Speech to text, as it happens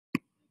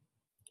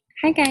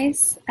Hi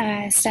guys,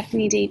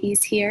 Stephanie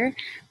Davies here.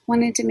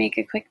 Wanted to make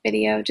a quick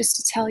video just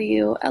to tell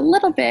you a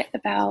little bit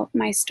about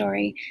my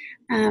story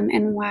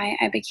and why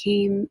I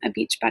became a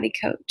Beachbody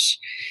coach.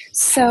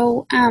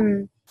 So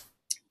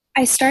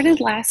I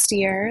started last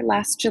year,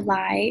 last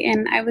July,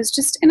 and I was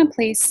just in a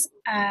place.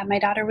 My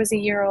daughter was a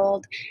year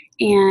old,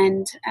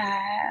 and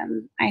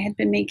I had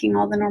been making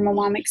all the normal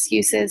mom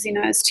excuses.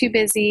 I was too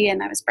busy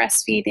and I was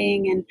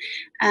breastfeeding, and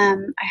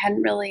I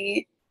hadn't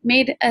really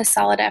made a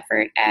solid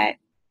effort at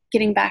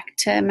getting back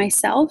to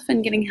myself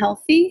and getting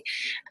healthy.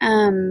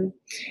 Um,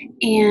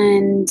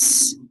 and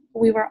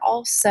we were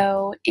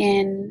also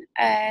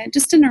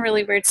just in a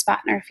really weird spot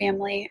in our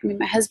family. I mean,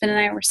 my husband and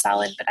I were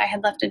solid, but I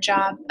had left a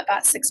job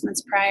about 6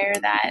 months prior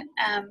that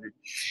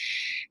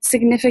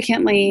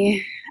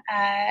significantly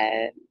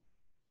uh,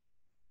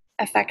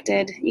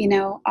 affected,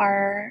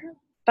 our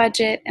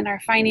budget and our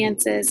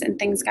finances, and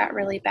things got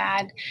really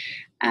bad.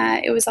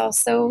 It was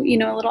also,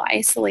 a little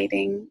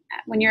isolating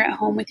when you're at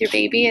home with your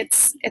baby.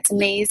 It's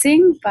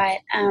amazing, but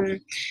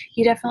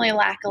you definitely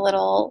lack a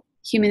little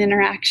human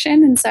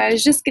interaction. And so I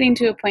was just getting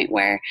to a point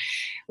where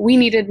we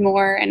needed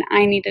more and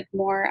I needed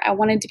more. I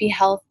wanted to be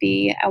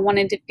healthy. I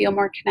wanted to feel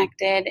more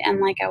connected and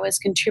like I was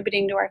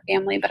contributing to our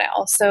family, but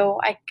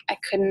I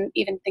couldn't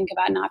even think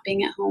about not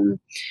being at home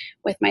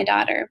with my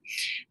daughter.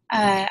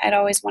 I'd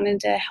always wanted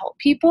to help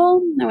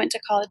people. I went to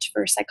college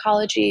for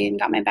psychology and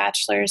got my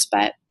bachelor's,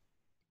 but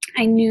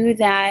I knew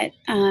that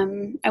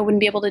I wouldn't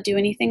be able to do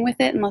anything with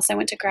it unless I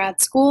went to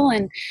grad school,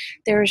 and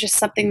there was just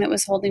something that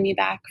was holding me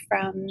back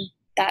from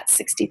that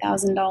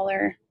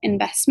 $60,000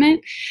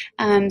 investment.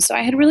 So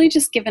I had really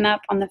just given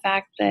up on the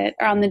fact that,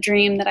 or on the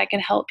dream that I could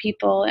help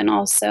people and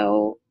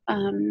also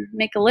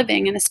make a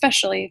living, and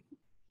especially,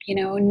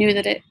 knew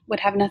that it would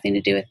have nothing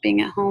to do with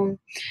being at home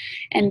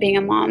and being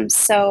a mom.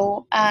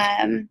 So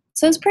I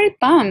was pretty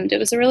bummed. It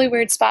was a really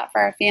weird spot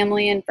for our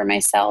family and for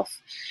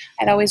myself.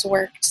 I'd always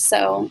worked,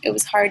 so it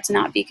was hard to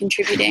not be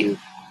contributing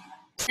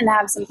and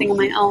have something of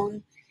my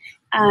own.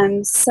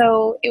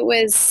 So it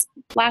was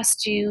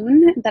last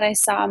June that I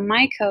saw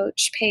my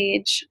coach,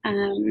 Paige,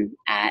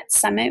 at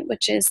Summit,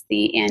 which is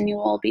the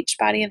annual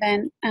Beachbody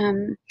event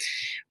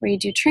where you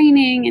do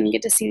training and you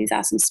get to see these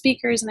awesome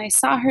speakers. And I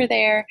saw her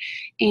there,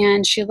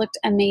 and she looked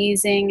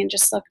amazing and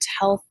just looked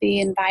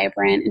healthy and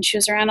vibrant. And she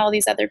was around all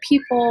these other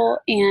people,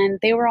 and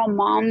they were all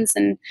moms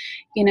and,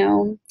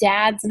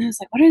 dads. And I was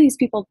like, what are these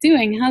people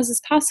doing? How is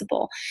this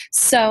possible?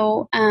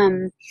 So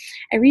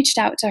I reached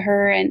out to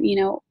her, and,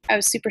 I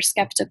was super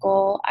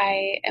skeptical.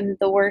 I am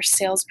the worst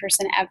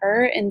salesperson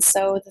ever. And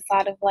so the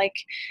thought of like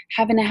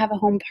having to have a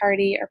home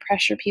party or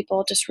pressure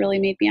people just really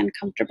made me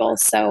uncomfortable.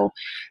 So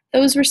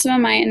those were some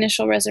of my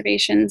initial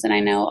reservations. And I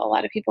know a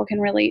lot of people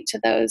can relate to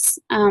those.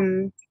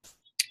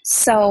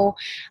 So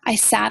I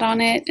sat on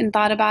it and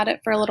thought about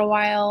it for a little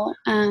while.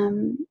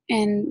 And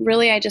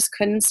really, I just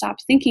couldn't stop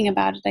thinking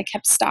about it. I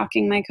kept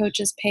stalking my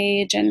coach's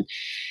page and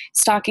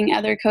stalking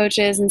other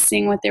coaches and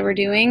seeing what they were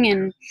doing.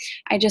 And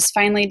I just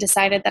finally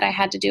decided that I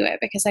had to do it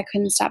because I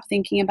couldn't stop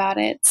thinking about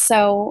it.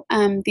 So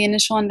the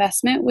initial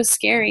investment was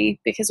scary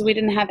because we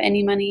didn't have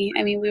any money.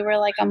 I mean, we were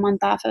like a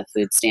month off of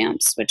food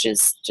stamps, which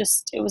is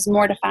it was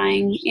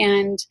mortifying.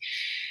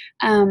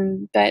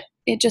 But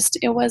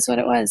it was what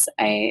it was.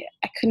 I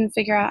couldn't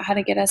figure out how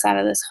to get us out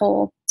of this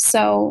hole.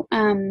 So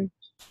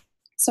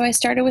I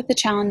started with the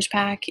challenge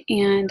pack,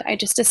 and I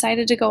just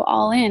decided to go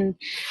all in.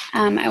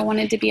 I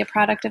wanted to be a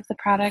product of the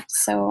product,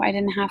 so I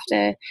didn't have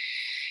to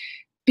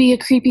be a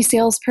creepy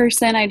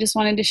salesperson. I just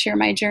wanted to share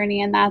my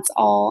journey, and that's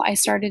all I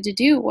started to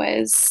do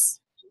was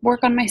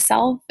work on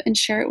myself and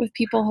share it with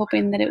people,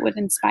 hoping that it would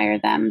inspire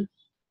them.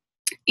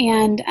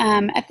 And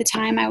at the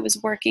time, I was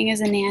working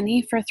as a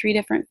nanny for 3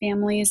 different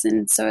families.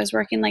 And so I was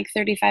working like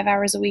 35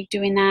 hours a week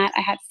doing that.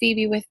 I had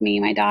Phoebe with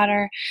me, my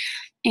daughter.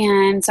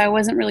 And so I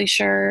wasn't really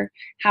sure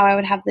how I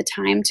would have the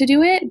time to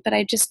do it, but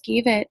I just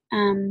gave it,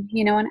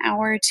 an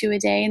hour or two a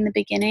day in the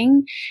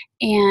beginning,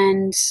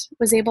 and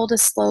was able to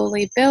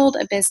slowly build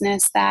a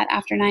business that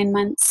after 9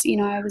 months,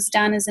 I was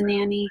done as a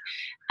nanny.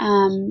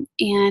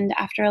 And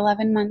after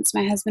 11 months,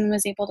 my husband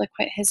was able to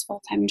quit his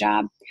full-time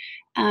job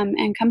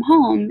and come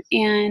home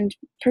and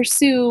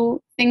pursue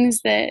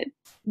things that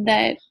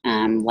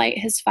light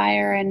his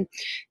fire, and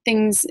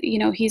things,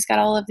 he's got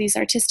all of these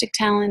artistic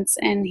talents,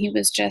 and he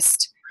was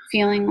just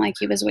feeling like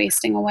he was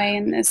wasting away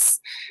in this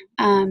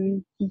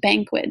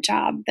banquet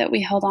job that we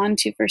held on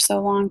to for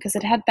so long because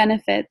it had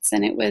benefits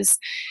and it was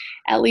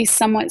at least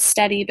somewhat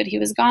steady, but he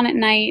was gone at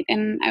night,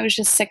 and I was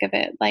just sick of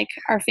it. Like,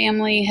 our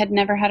family had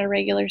never had a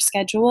regular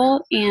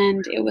schedule,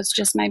 and it was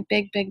just my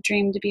big, big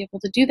dream to be able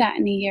to do that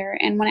in a year.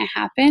 And when it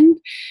happened,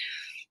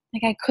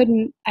 like I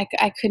couldn't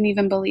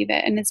even believe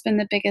it. And it's been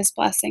the biggest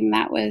blessing.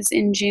 That was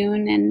in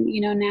June, and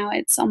now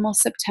it's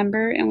almost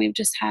September, and we've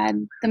just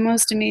had the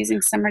most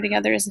amazing summer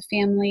together as a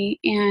family,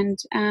 and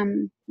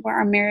where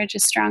our marriage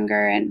is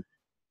stronger. And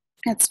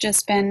it's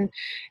just been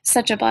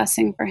such a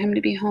blessing for him to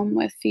be home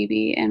with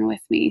Phoebe and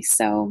with me.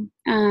 So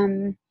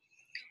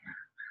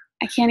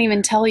I can't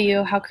even tell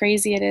you how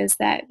crazy it is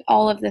that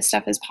all of this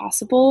stuff is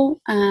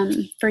possible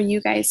for you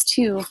guys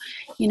too.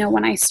 You know,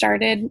 when I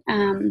started,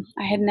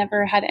 I had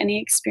never had any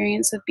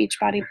experience with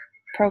Beachbody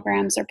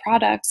programs or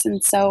products,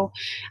 and so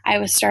I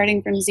was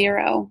starting from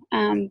zero.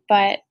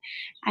 But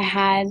I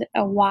had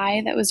a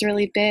why that was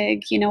really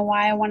big, you know,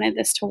 why I wanted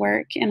this to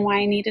work and why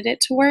I needed it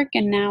to work.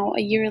 And now,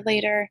 a year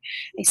later,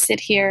 I sit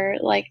here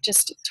like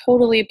just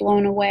totally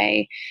blown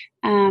away.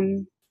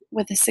 Um,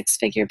 with a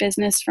six-figure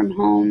business from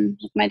home,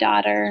 with my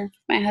daughter,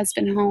 my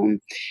husband home.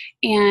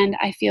 And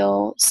I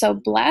feel so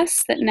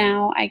blessed that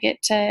now I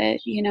get to,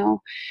 you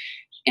know,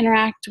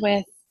 interact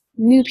with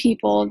new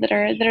people that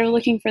are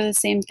looking for the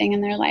same thing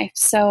in their life.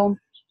 So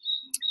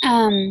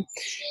um,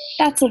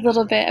 that's a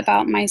little bit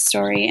about my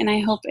story, and I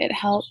hope it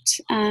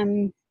helped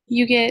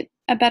you get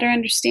a better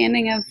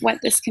understanding of what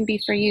this can be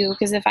for you.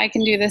 Because if I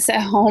can do this at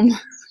home,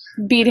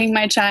 beating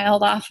my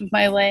child off of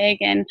my leg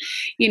and,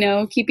 you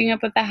know, keeping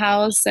up with the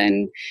house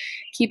and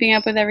keeping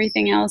up with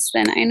everything else,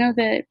 then I know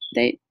that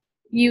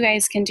you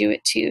guys can do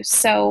it too.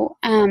 So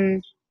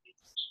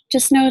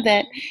just know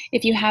that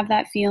if you have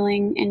that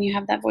feeling and you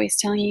have that voice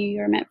telling you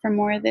you're meant for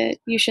more, that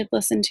you should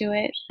listen to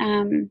it,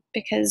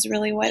 because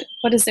really, what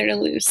is there to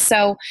lose?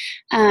 So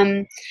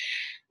um,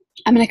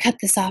 I'm going to cut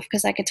this off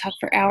because I could talk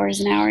for hours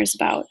and hours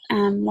about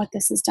what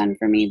this has done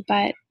for me,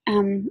 but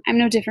I'm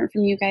no different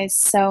from you guys.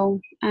 So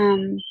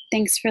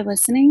thanks for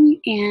listening,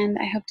 and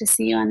I hope to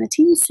see you on the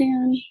team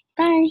soon.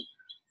 Bye.